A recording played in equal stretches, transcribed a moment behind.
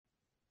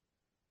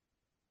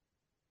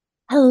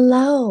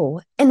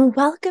Hello, and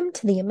welcome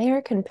to the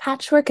American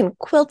Patchwork and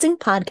Quilting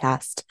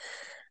Podcast.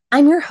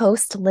 I'm your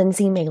host,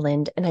 Lindsay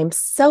Mayland, and I'm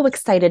so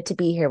excited to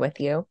be here with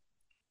you.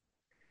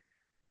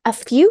 A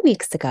few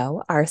weeks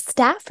ago, our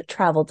staff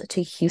traveled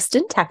to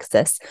Houston,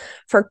 Texas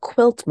for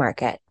Quilt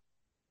Market.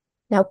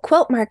 Now,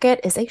 Quilt Market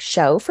is a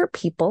show for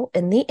people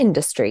in the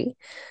industry.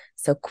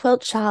 So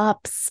quilt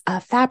shops,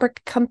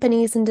 fabric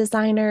companies and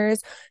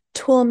designers,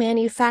 tool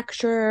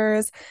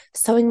manufacturers,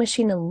 sewing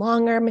machine and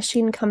long arm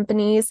machine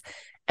companies,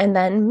 and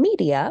then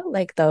media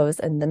like those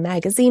in the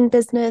magazine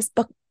business,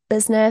 book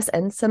business,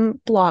 and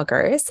some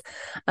bloggers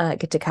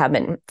get to come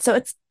in.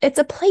 So it's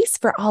a place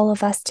for all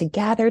of us to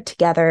gather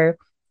together,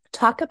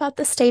 talk about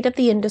the state of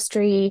the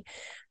industry,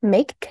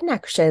 make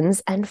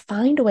connections, and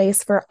find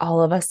ways for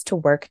all of us to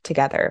work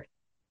together.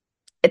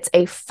 It's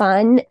a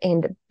fun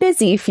and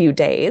busy few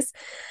days.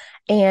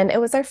 And it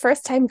was our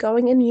first time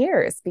going in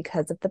years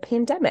because of the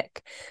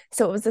pandemic.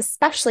 So it was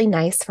especially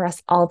nice for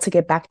us all to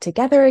get back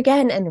together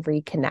again and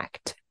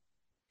reconnect.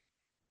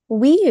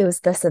 We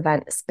used this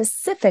event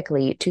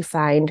specifically to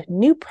find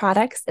new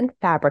products and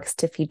fabrics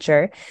to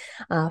feature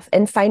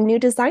and find new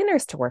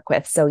designers to work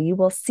with. So you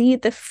will see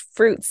the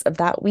fruits of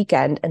that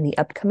weekend in the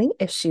upcoming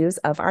issues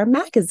of our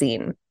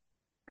magazine.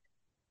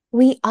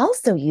 We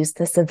also use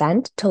this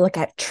event to look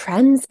at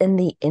trends in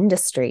the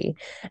industry,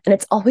 and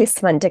it's always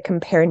fun to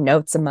compare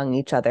notes among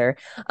each other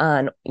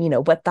on,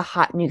 what the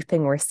hot new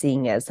thing we're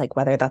seeing is, like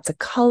whether that's a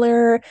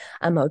color,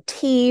 a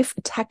motif,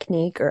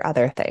 technique, or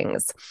other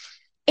things.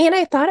 And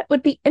I thought it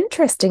would be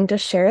interesting to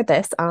share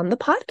this on the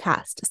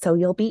podcast, so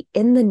you'll be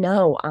in the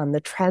know on the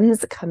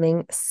trends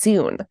coming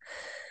soon.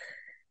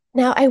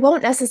 Now, I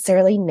won't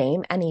necessarily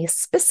name any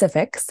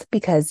specifics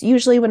because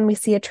usually when we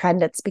see a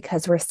trend, it's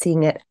because we're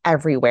seeing it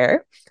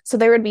everywhere. So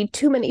there would be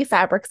too many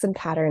fabrics and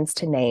patterns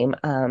to name.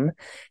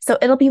 So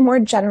it'll be more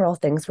general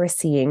things we're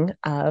seeing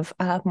of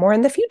more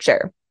in the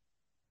future.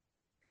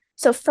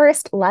 So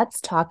first,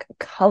 let's talk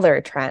color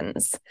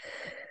trends.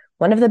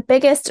 One of the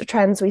biggest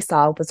trends we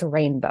saw was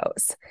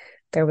rainbows.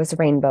 There was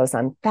rainbows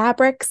on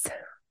fabrics,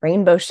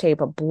 rainbow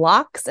shape of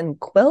blocks and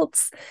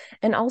quilts,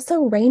 and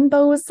also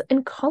rainbows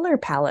in color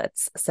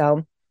palettes.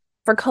 So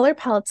for color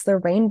palettes, the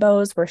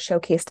rainbows were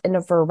showcased in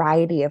a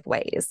variety of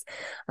ways.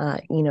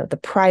 The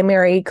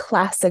primary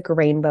classic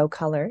rainbow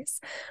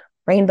colors,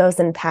 rainbows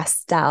in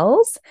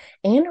pastels,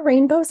 and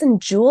rainbows in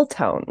jewel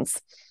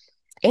tones.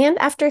 And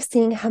after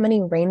seeing how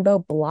many rainbow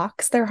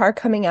blocks there are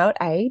coming out,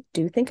 I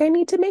do think I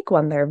need to make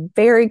one. They're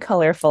very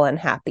colorful and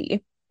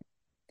happy.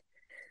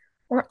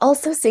 We're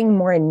also seeing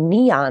more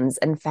neons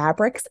in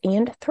fabrics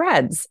and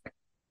threads.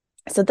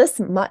 So this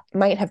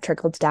might have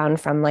trickled down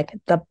from like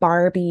the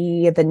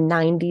Barbie, the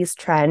 90s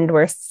trend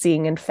we're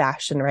seeing in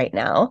fashion right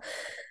now.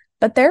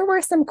 But there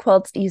were some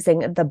quilts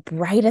using the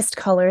brightest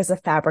colors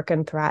of fabric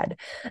and thread.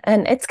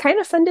 And it's kind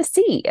of fun to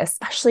see,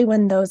 especially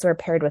when those were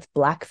paired with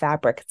black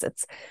fabrics.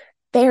 It's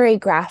very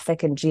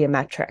graphic and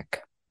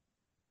geometric.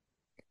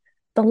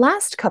 The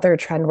last color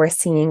trend we're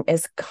seeing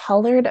is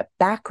colored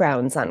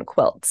backgrounds on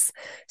quilts.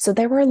 So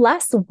there were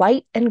less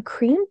white and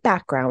cream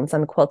backgrounds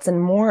on quilts and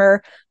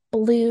more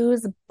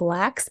blues,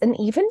 blacks, and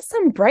even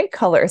some bright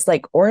colors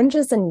like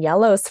oranges and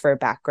yellows for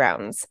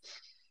backgrounds.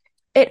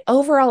 It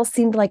overall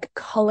seemed like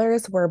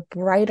colors were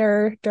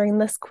brighter during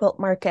this quilt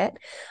market.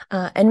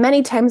 And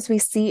many times we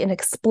see an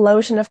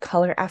explosion of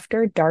color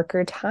after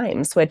darker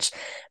times, which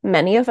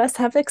many of us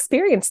have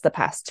experienced the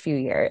past few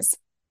years.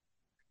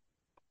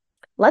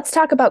 Let's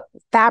talk about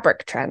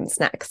fabric trends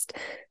next.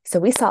 So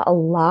we saw a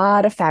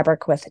lot of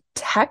fabric with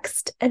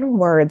text and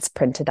words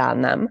printed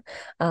on them.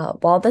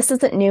 While this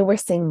isn't new, we're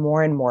seeing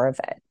more and more of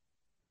it.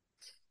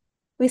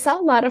 We saw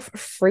a lot of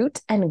fruit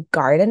and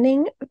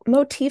gardening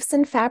motifs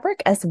in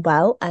fabric as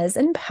well as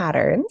in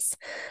patterns.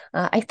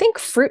 I think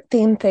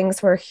fruit-themed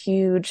things were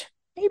huge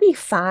maybe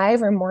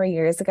 5 or more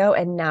years ago,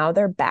 and now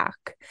they're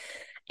back.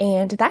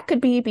 And that could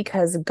be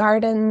because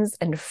gardens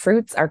and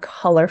fruits are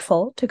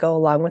colorful to go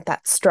along with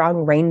that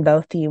strong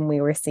rainbow theme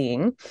we were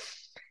seeing.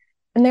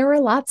 And there were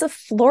lots of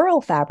floral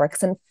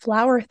fabrics and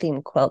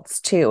flower-themed quilts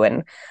too.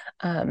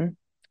 And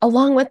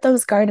along with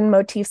those garden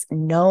motifs,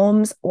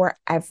 gnomes were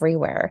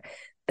everywhere.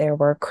 There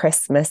were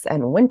Christmas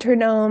and winter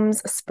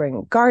gnomes,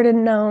 spring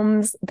garden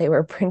gnomes. They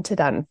were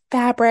printed on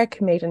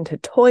fabric, made into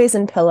toys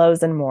and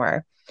pillows and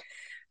more.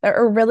 They're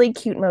a really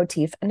cute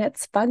motif, and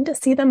it's fun to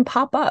see them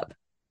pop up.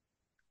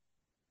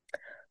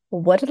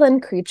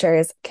 Woodland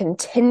creatures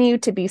continue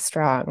to be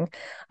strong.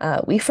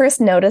 We first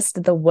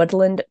noticed the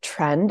woodland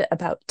trend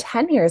about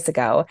 10 years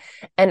ago,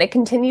 and it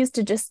continues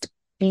to just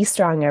be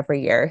strong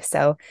every year.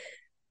 So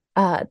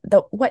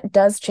what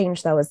does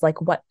change, though, is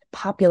like what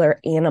popular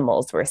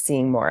animals we're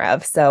seeing more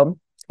of. So,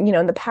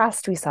 in the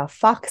past, we saw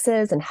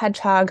foxes and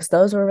hedgehogs.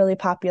 Those were really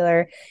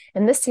popular.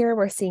 And this year,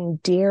 we're seeing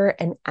deer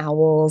and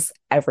owls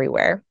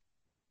everywhere.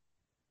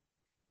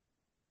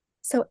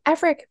 So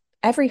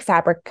every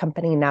fabric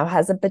company now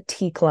has a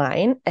batik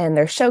line, and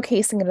they're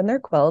showcasing it in their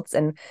quilts.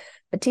 And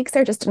batiks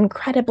are just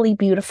incredibly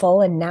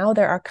beautiful. And now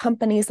there are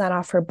companies that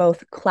offer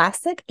both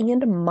classic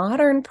and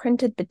modern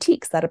printed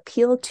batiks that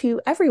appeal to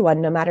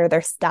everyone, no matter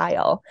their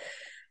style.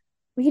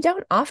 We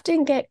don't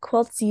often get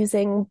quilts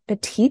using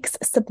batiks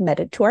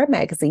submitted to our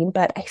magazine,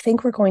 but I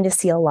think we're going to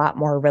see a lot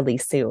more really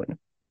soon.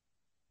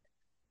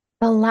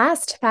 The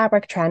last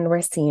fabric trend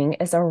we're seeing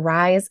is a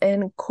rise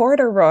in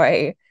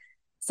corduroy.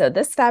 So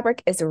this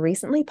fabric is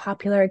recently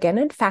popular again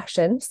in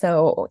fashion.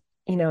 So,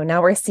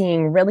 now we're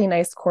seeing really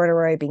nice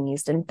corduroy being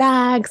used in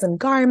bags and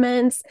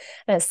garments.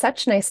 And it has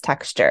such nice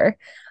texture.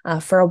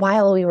 For a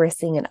while, we were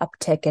seeing an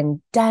uptick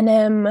in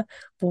denim,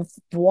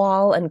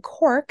 voile, and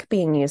cork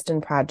being used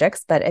in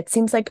projects, but it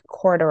seems like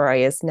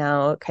corduroy is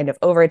now kind of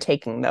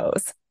overtaking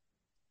those.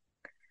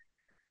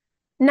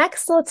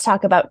 Next, let's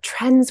talk about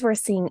trends we're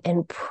seeing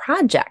in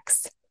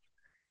projects.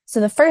 So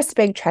the first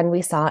big trend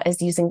we saw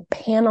is using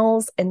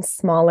panels in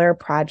smaller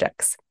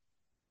projects.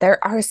 There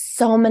are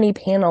so many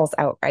panels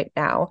out right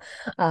now.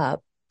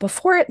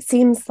 Before it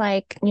seems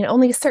like,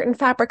 only certain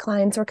fabric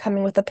lines were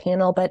coming with a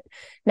panel, but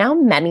now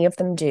many of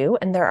them do,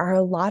 and there are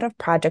a lot of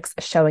projects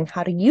showing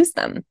how to use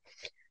them.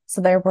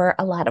 So there were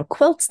a lot of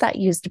quilts that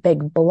used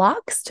big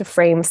blocks to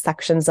frame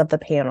sections of the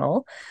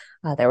panel.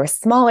 There were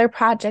smaller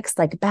projects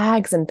like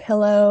bags and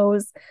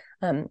pillows.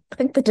 I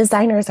think the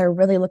designers are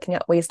really looking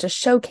at ways to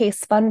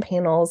showcase fun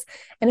panels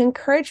and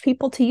encourage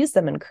people to use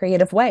them in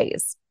creative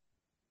ways.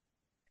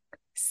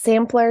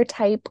 Sampler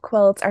type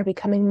quilts are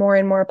becoming more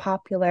and more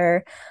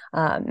popular.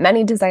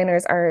 Many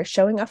designers are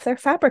showing off their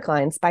fabric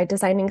lines by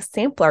designing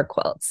sampler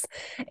quilts.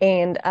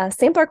 And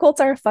sampler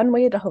quilts are a fun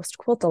way to host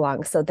quilt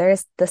along. So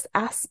there's this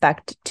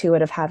aspect to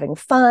it of having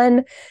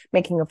fun,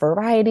 making a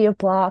variety of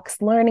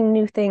blocks, learning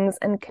new things,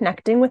 and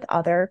connecting with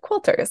other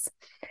quilters.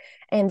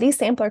 And these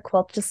sampler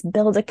quilts just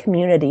build a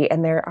community,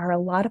 and there are a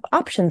lot of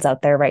options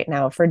out there right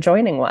now for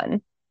joining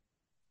one.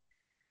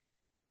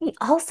 We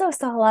also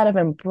saw a lot of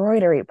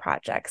embroidery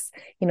projects,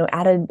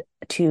 added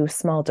to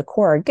small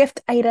decor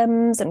gift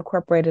items,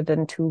 incorporated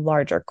into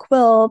larger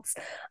quilts,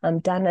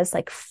 done as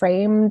like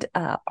framed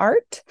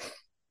art.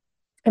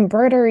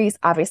 Embroidery is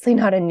obviously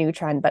not a new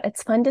trend, but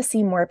it's fun to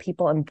see more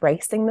people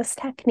embracing this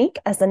technique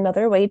as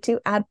another way to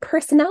add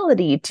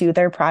personality to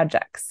their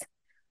projects.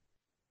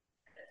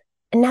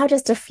 And now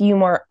just a few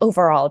more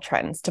overall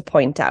trends to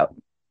point out.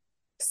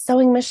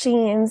 Sewing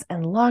machines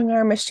and long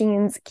arm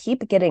machines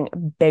keep getting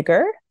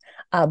bigger,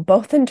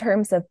 both in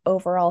terms of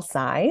overall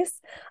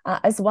size,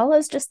 as well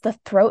as just the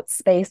throat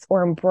space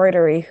or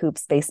embroidery hoop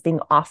space being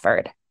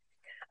offered.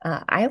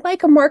 I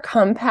like a more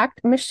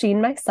compact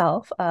machine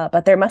myself,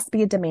 but there must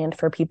be a demand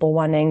for people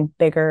wanting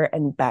bigger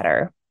and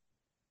better.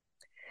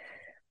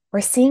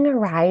 We're seeing a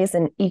rise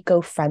in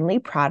eco-friendly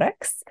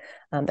products.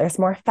 There's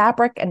more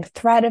fabric and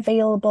thread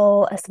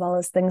available, as well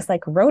as things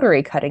like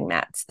rotary cutting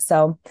mats.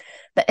 So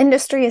the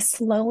industry is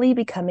slowly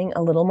becoming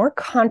a little more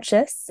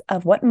conscious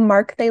of what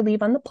mark they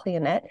leave on the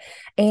planet,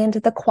 and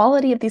the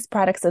quality of these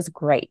products is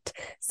great.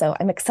 So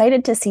I'm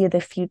excited to see the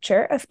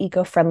future of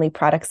eco-friendly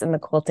products in the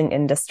quilting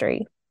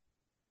industry.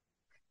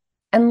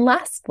 And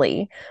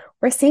lastly,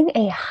 we're seeing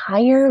a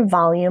higher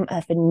volume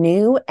of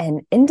new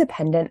and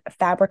independent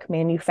fabric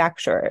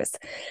manufacturers.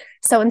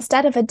 So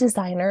instead of a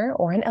designer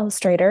or an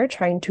illustrator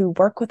trying to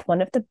work with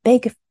one of the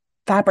big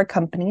fabric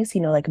companies,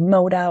 like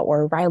Moda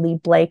or Riley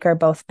Blake are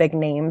both big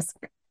names,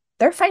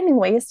 they're finding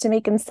ways to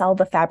make and sell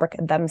the fabric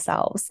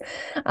themselves.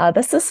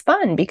 This is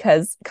fun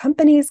because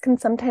companies can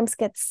sometimes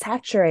get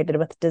saturated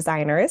with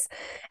designers,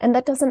 and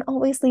that doesn't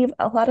always leave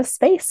a lot of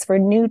space for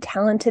new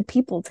talented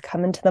people to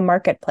come into the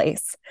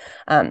marketplace.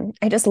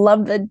 I just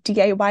love the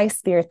DIY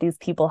spirit these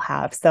people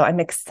have. So I'm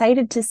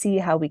excited to see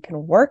how we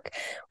can work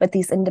with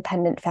these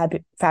independent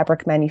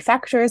fabric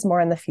manufacturers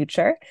more in the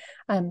future.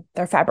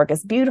 Their fabric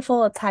is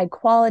beautiful, it's high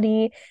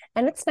quality,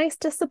 and it's nice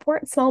to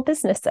support small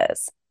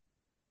businesses.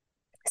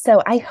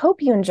 So I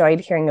hope you enjoyed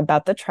hearing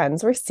about the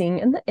trends we're seeing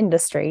in the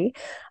industry.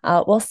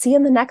 We'll see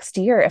in the next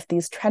year if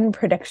these trend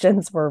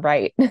predictions were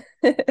right.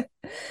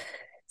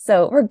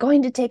 So we're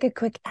going to take a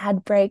quick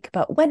ad break,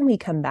 but when we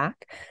come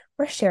back,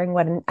 we're sharing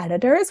what an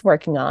editor is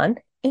working on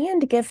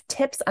and give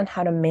tips on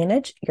how to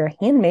manage your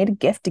handmade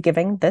gift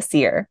giving this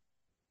year.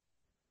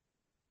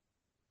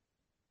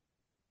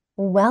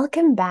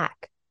 Welcome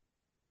back.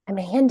 I'm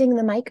handing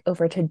the mic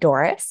over to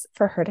Doris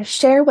for her to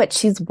share what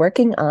she's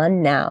working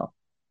on now.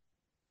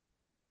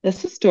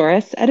 This is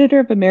Doris, editor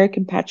of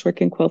American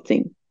Patchwork and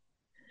Quilting.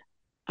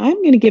 I'm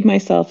going to give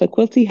myself a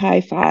quilty high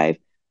five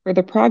for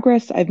the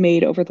progress I've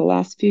made over the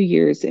last few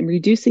years in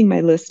reducing my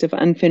list of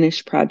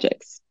unfinished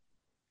projects.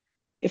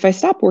 If I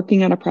stop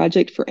working on a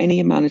project for any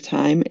amount of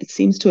time, it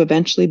seems to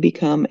eventually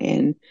become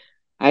an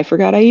I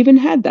forgot I even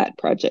had that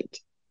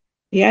project.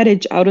 The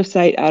adage out of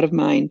sight, out of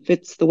mind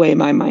fits the way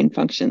my mind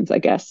functions, I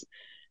guess.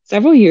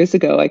 Several years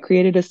ago, I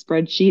created a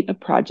spreadsheet of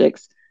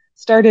projects,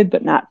 started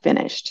but not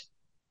finished.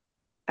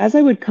 As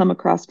I would come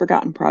across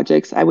forgotten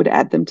projects, I would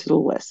add them to the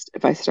list.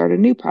 If I start a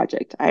new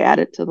project, I add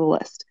it to the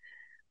list.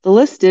 The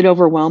list did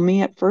overwhelm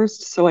me at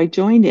first, so I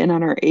joined in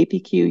on our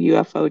APQ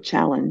UFO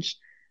challenge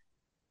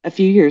a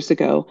few years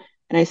ago,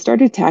 and I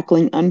started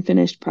tackling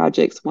unfinished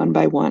projects one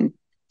by one.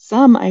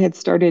 Some I had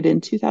started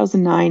in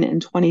 2009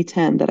 and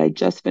 2010 that I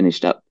just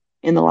finished up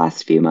in the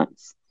last few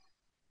months.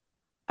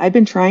 I've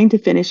been trying to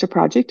finish a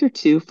project or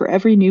two for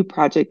every new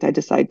project I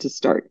decide to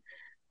start.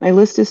 My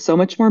list is so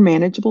much more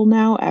manageable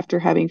now after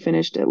having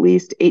finished at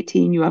least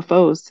 18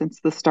 UFOs since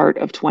the start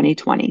of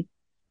 2020.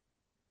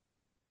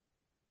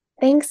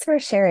 Thanks for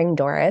sharing,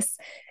 Doris.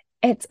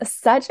 It's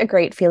such a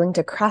great feeling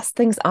to cross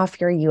things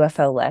off your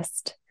UFO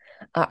list.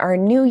 Our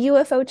new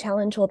UFO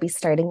challenge will be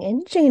starting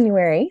in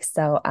January.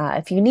 So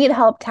if you need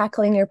help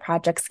tackling your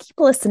projects, keep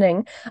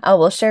listening.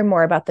 We'll share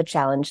more about the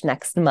challenge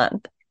next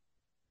month.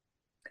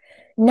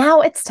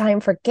 Now it's time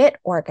for Get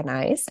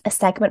Organized, a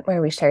segment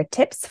where we share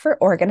tips for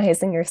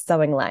organizing your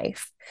sewing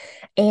life.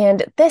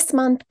 And this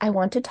month, I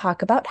want to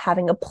talk about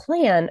having a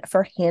plan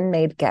for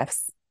handmade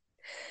gifts.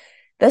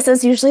 This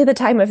is usually the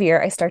time of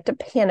year I start to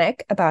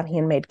panic about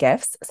handmade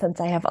gifts since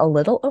I have a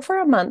little over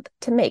a month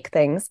to make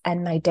things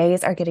and my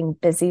days are getting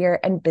busier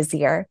and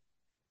busier.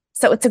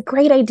 So it's a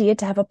great idea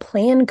to have a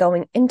plan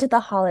going into the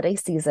holiday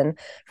season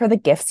for the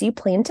gifts you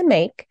plan to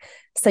make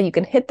so you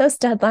can hit those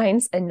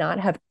deadlines and not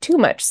have too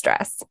much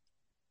stress.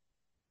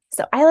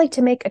 So I like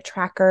to make a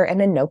tracker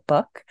and a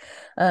notebook.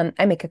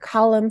 I make a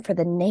column for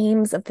the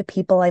names of the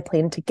people I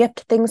plan to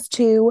gift things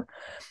to.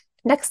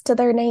 Next to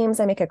their names,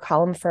 I make a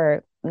column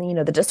for,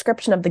 the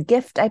description of the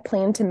gift I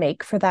plan to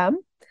make for them.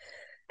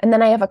 And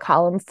then I have a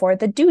column for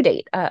the due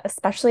date,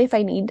 especially if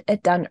I need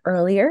it done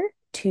earlier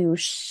to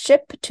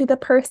ship to the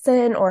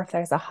person, or if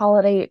there's a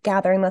holiday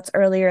gathering that's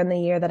earlier in the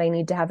year that I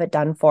need to have it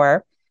done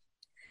for.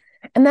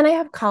 And then I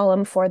have a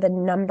column for the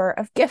number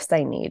of gifts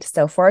I need.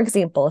 So for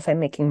example, if I'm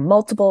making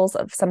multiples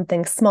of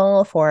something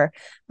small for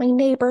my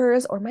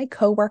neighbors or my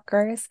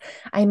coworkers,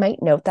 I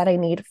might note that I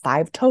need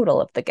 5 total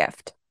of the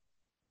gift.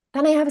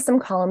 Then I have some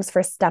columns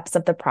for steps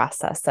of the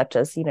process, such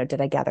as,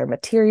 did I gather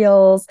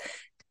materials?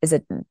 Is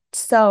it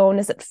sewn?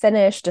 Is it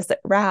finished? Is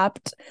it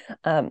wrapped?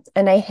 And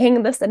I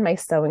hang this in my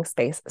sewing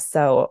space.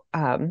 So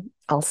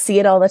I'll see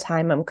it all the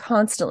time. I'm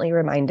constantly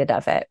reminded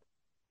of it.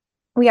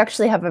 We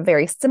actually have a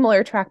very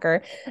similar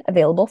tracker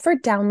available for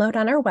download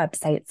on our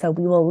website, so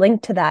we will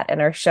link to that in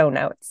our show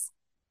notes.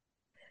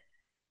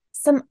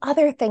 Some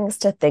other things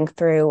to think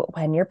through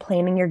when you're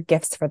planning your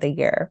gifts for the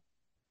year.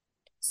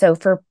 So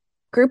for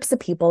groups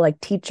of people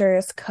like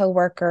teachers,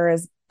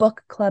 coworkers,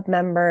 book club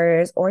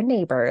members, or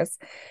neighbors,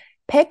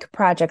 pick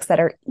projects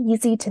that are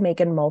easy to make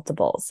in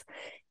multiples.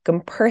 You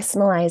can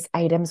personalize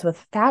items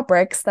with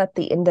fabrics that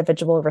the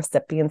individual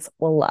recipients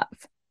will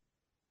love.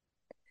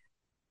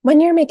 When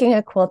you're making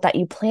a quilt that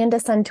you plan to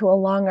send to a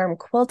long arm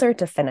quilter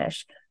to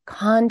finish,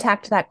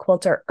 contact that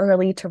quilter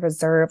early to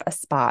reserve a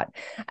spot.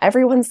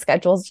 Everyone's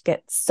schedules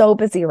get so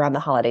busy around the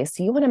holidays,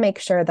 so you want to make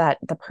sure that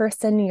the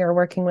person you're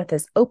working with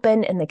is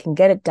open and they can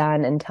get it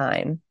done in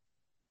time.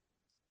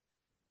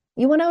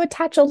 You want to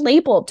attach a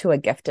label to a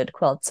gifted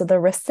quilt so the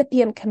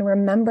recipient can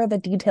remember the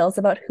details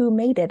about who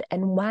made it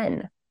and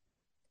when.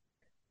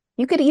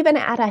 You could even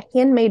add a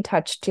handmade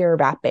touch to your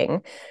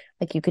wrapping.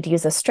 Like you could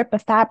use a strip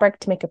of fabric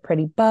to make a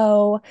pretty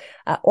bow,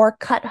 or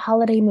cut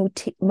holiday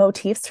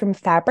motifs from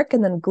fabric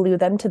and then glue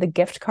them to the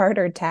gift card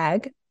or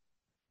tag.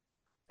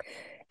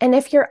 And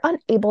if you're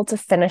unable to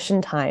finish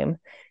in time,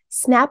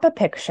 snap a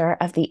picture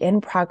of the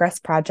in-progress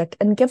project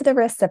and give the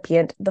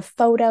recipient the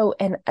photo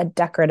in a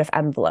decorative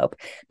envelope.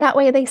 That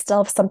way they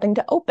still have something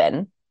to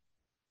open.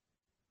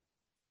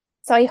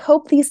 So I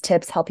hope these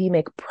tips help you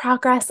make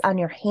progress on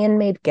your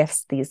handmade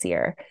gifts this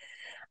year.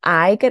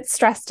 I get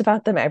stressed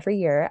about them every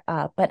year,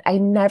 but I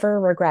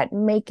never regret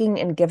making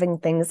and giving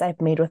things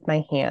I've made with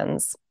my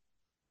hands.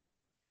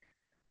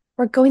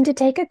 We're going to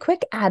take a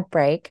quick ad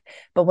break,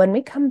 but when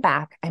we come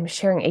back, I'm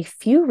sharing a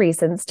few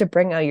reasons to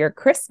bring out your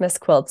Christmas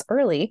quilts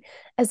early,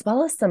 as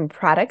well as some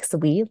products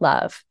we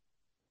love.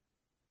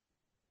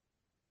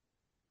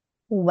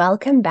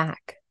 Welcome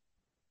back.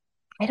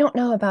 I don't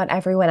know about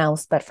everyone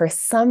else, but for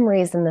some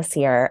reason this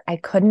year, I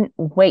couldn't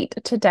wait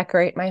to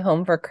decorate my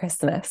home for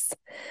Christmas.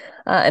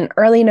 In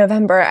early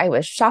November, I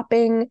was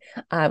shopping.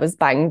 I was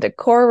buying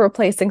decor,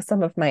 replacing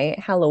some of my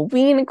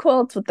Halloween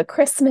quilts with the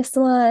Christmas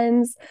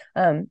ones.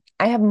 I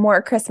have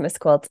more Christmas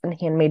quilts and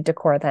handmade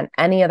decor than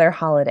any other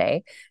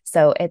holiday,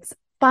 so it's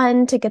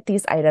fun to get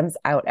these items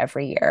out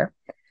every year.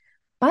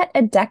 But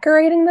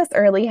decorating this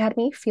early had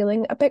me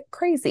feeling a bit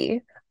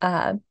crazy.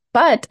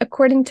 But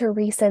according to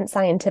recent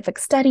scientific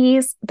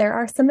studies, there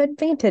are some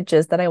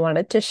advantages that I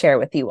wanted to share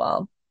with you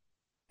all.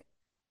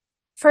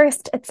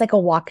 First, it's like a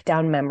walk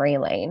down memory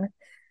lane.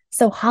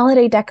 So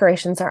holiday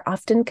decorations are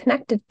often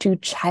connected to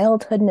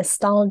childhood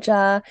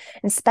nostalgia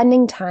and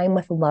spending time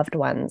with loved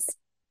ones.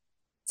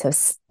 So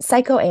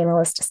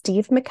psychoanalyst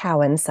Steve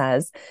McCowan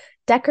says,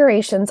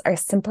 decorations are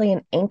simply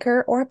an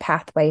anchor or a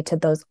pathway to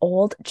those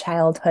old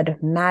childhood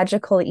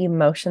magical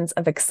emotions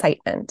of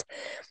excitement.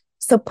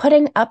 So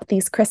putting up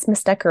these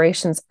Christmas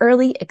decorations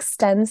early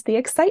extends the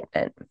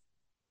excitement.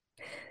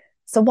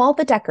 So while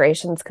the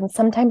decorations can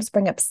sometimes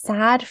bring up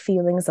sad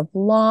feelings of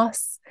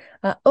loss,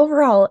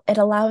 overall, it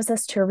allows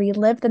us to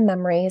relive the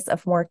memories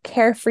of more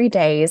carefree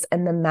days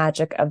and the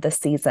magic of the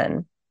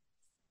season.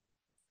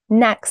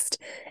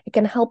 Next, it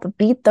can help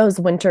beat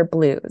those winter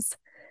blues.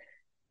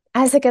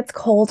 As it gets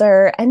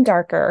colder and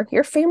darker,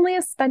 your family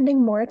is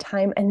spending more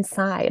time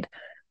inside.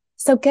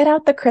 So get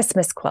out the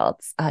Christmas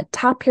quilts,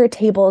 top your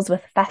tables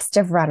with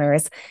festive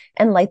runners,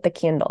 and light the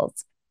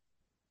candles.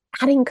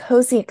 Adding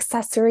cozy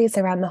accessories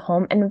around the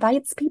home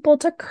invites people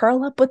to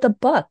curl up with a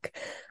book,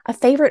 a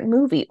favorite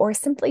movie, or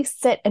simply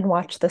sit and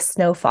watch the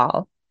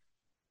snowfall.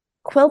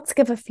 Quilts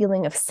give a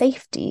feeling of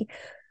safety,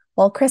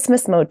 while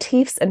Christmas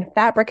motifs and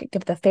fabric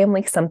give the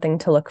family something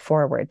to look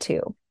forward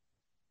to.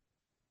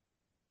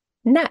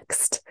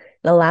 Next,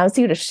 it allows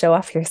you to show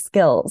off your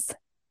skills.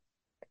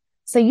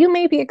 So you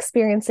may be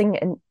experiencing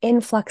an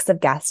influx of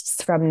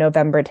guests from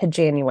November to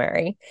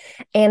January,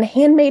 and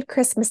handmade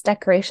Christmas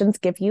decorations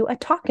give you a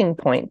talking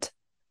point.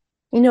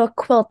 A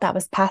quilt that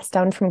was passed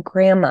down from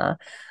grandma,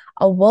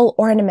 a wool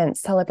ornament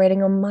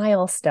celebrating a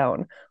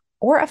milestone,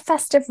 or a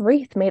festive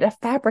wreath made of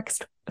fabric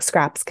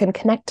scraps can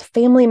connect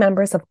family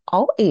members of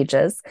all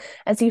ages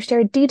as you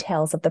share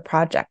details of the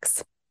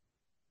projects.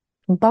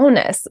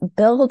 Bonus,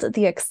 build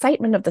the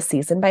excitement of the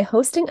season by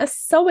hosting a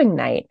sewing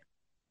night.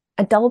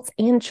 Adults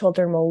and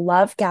children will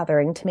love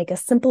gathering to make a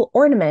simple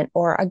ornament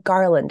or a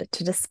garland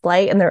to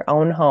display in their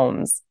own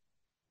homes.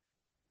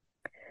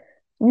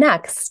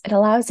 Next, it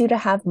allows you to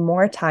have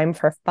more time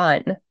for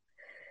fun.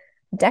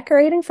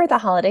 Decorating for the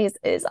holidays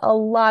is a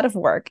lot of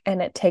work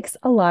and it takes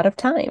a lot of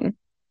time.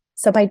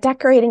 So by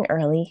decorating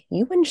early,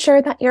 you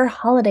ensure that your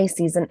holiday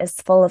season is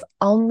full of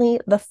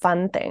only the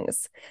fun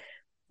things.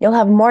 You'll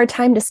have more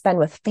time to spend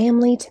with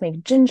family to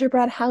make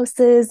gingerbread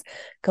houses,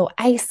 go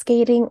ice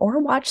skating, or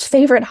watch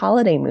favorite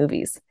holiday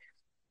movies.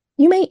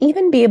 You may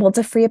even be able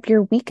to free up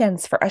your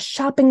weekends for a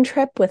shopping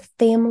trip with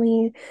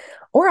family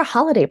or a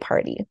holiday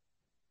party.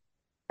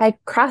 By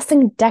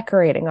crossing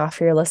decorating off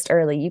your list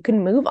early, you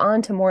can move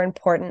on to more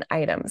important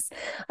items,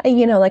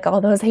 like all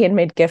those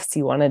handmade gifts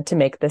you wanted to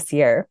make this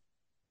year.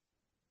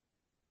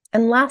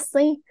 And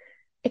lastly,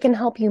 it can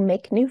help you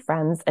make new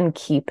friends and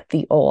keep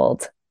the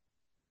old.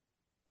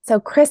 So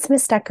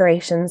Christmas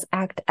decorations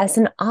act as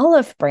an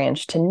olive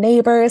branch to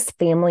neighbors,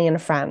 family, and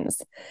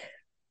friends.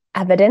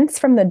 Evidence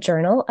from the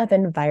Journal of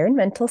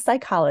Environmental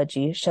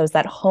Psychology shows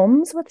that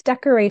homes with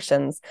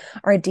decorations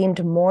are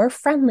deemed more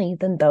friendly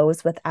than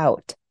those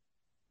without.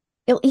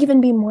 You'll even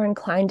be more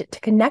inclined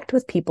to connect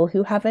with people who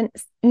you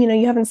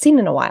haven't seen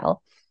in a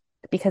while.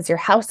 Because your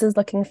house is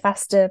looking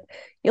festive,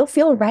 you'll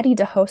feel ready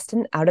to host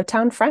an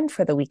out-of-town friend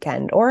for the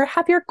weekend or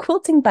have your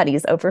quilting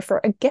buddies over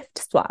for a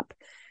gift swap.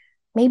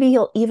 Maybe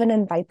you'll even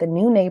invite the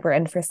new neighbor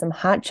in for some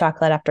hot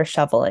chocolate after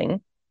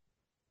shoveling.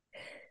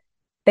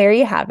 There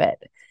you have it.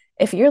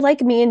 If you're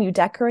like me and you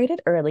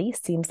decorated early,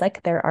 seems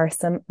like there are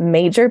some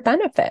major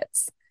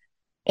benefits.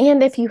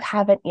 And if you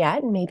haven't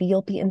yet, maybe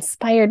you'll be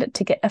inspired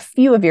to get a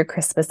few of your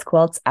Christmas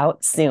quilts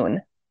out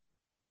soon.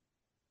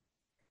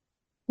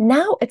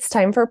 Now it's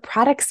time for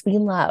Products We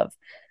Love,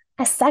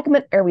 a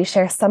segment where we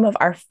share some of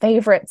our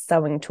favorite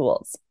sewing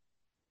tools.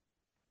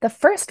 The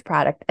first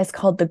product is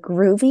called the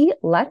Groovy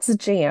Let's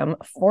Jam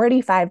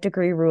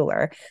 45-degree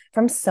ruler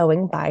from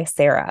Sewing by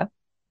Sarah.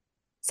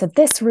 So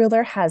this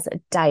ruler has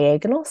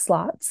diagonal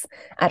slots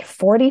at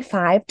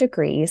 45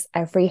 degrees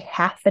every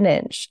half an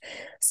inch.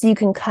 So you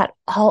can cut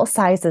all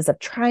sizes of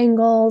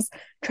triangles,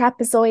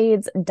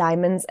 trapezoids,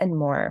 diamonds, and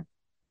more.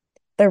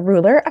 The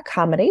ruler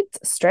accommodates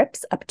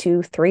strips up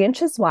to 3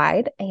 inches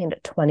wide and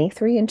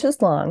 23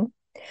 inches long.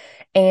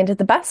 And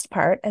the best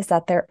part is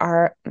that there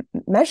are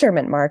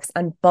measurement marks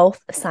on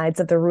both sides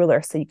of the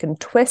ruler, so you can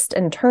twist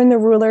and turn the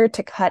ruler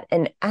to cut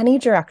in any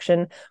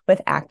direction with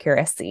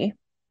accuracy.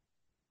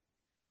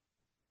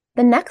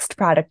 The next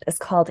product is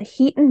called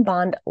Heat and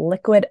Bond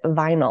Liquid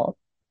Vinyl.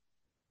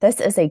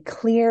 This is a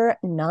clear,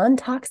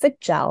 non-toxic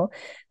gel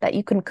that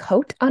you can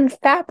coat on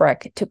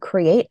fabric to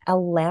create a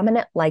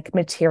laminate-like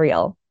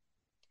material.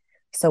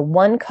 So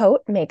one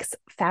coat makes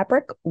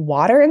fabric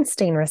water and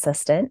stain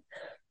resistant.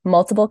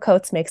 Multiple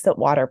coats makes it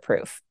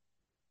waterproof.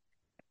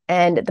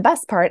 And the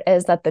best part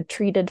is that the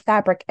treated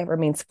fabric, it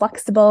remains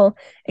flexible,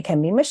 it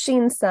can be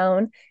machine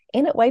sewn,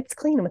 and it wipes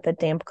clean with a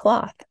damp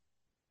cloth.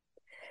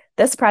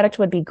 This product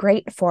would be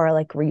great for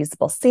like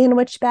reusable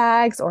sandwich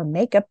bags or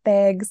makeup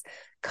bags,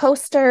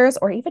 coasters,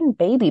 or even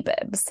baby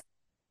bibs.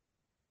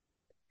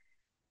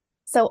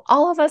 So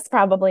all of us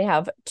probably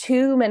have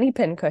too many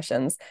pin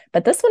cushions,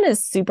 but this one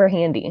is super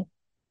handy.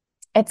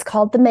 It's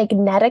called the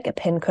Magnetic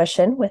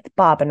Pincushion with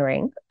Bobbin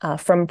Ring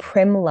from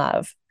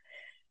Primlove.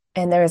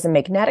 And there is a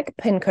magnetic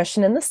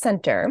pincushion in the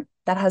center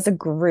that has a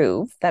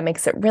groove that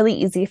makes it really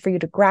easy for you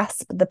to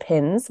grasp the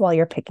pins while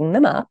you're picking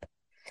them up.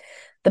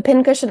 The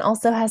pincushion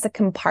also has a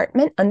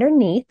compartment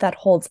underneath that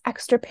holds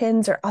extra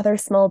pins or other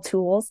small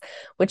tools,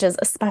 which is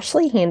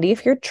especially handy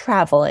if you're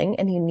traveling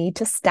and you need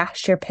to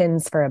stash your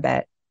pins for a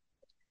bit.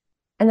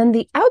 And then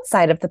the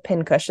outside of the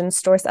pincushion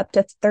stores up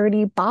to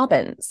 30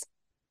 bobbins.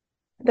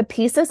 The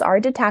pieces are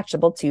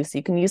detachable too, so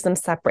you can use them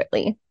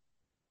separately.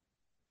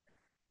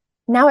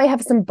 Now I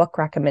have some book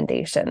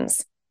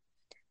recommendations.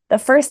 The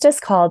first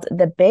is called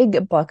The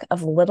Big Book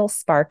of Little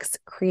Sparks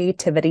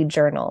Creativity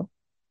Journal.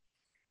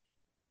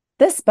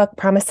 This book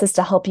promises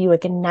to help you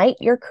ignite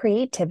your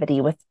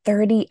creativity with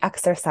 30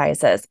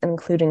 exercises,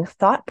 including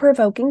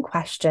thought-provoking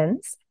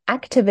questions,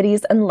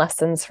 activities, and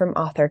lessons from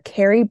author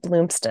Carrie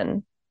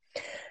Bloomston.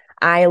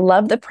 I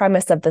love the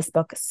premise of this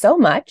book so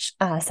much,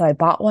 so I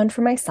bought one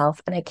for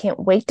myself, and I can't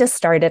wait to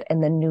start it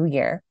in the new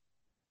year.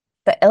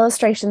 The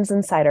illustrations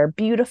inside are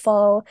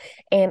beautiful,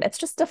 and it's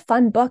just a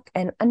fun book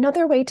and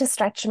another way to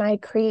stretch my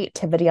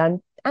creativity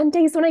on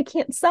days when I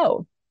can't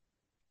sew.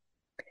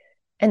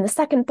 And the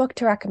second book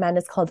to recommend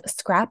is called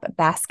Scrap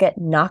Basket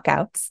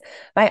Knockouts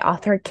by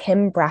author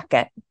Kim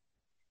Brackett.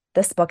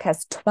 This book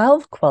has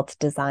 12 quilt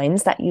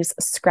designs that use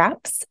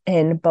scraps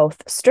in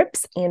both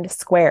strips and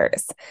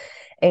squares.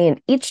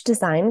 And each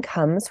design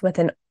comes with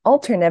an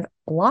alternative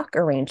block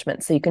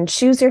arrangement, so you can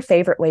choose your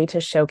favorite way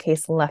to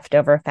showcase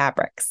leftover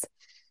fabrics.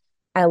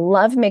 I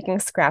love making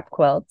scrap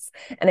quilts,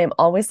 and I'm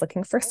always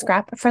looking for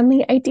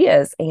scrap-friendly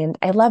ideas, and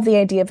I love the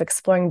idea of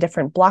exploring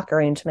different block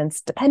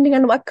arrangements depending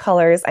on what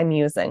colors I'm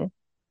using.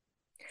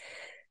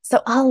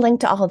 So I'll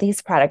link to all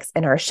these products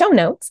in our show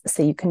notes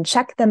so you can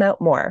check them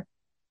out more.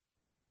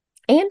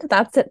 And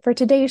that's it for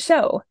today's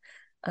show.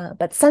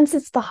 But since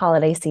it's the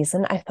holiday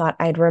season, I thought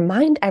I'd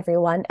remind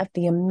everyone of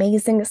the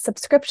amazing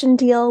subscription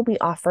deal we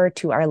offer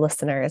to our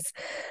listeners.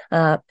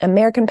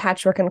 American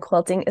Patchwork and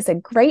Quilting is a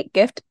great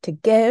gift to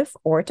give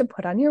or to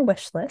put on your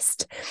wish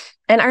list.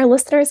 And our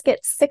listeners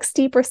get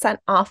 60%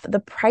 off the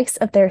price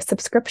of their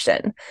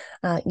subscription.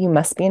 You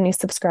must be a new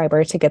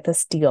subscriber to get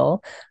this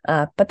deal.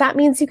 But that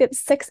means you get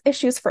 6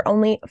 issues for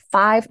only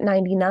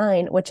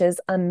 $5.99, which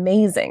is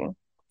amazing.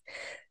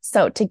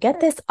 So to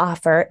get this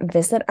offer,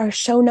 visit our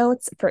show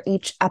notes for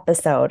each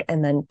episode,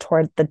 and then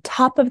toward the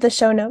top of the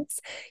show notes,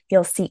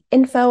 you'll see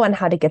info on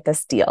how to get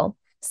this deal.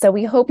 So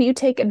we hope you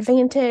take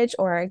advantage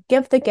or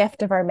give the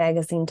gift of our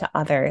magazine to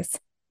others.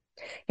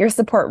 Your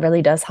support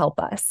really does help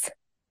us.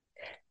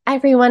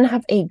 Everyone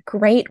have a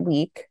great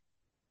week.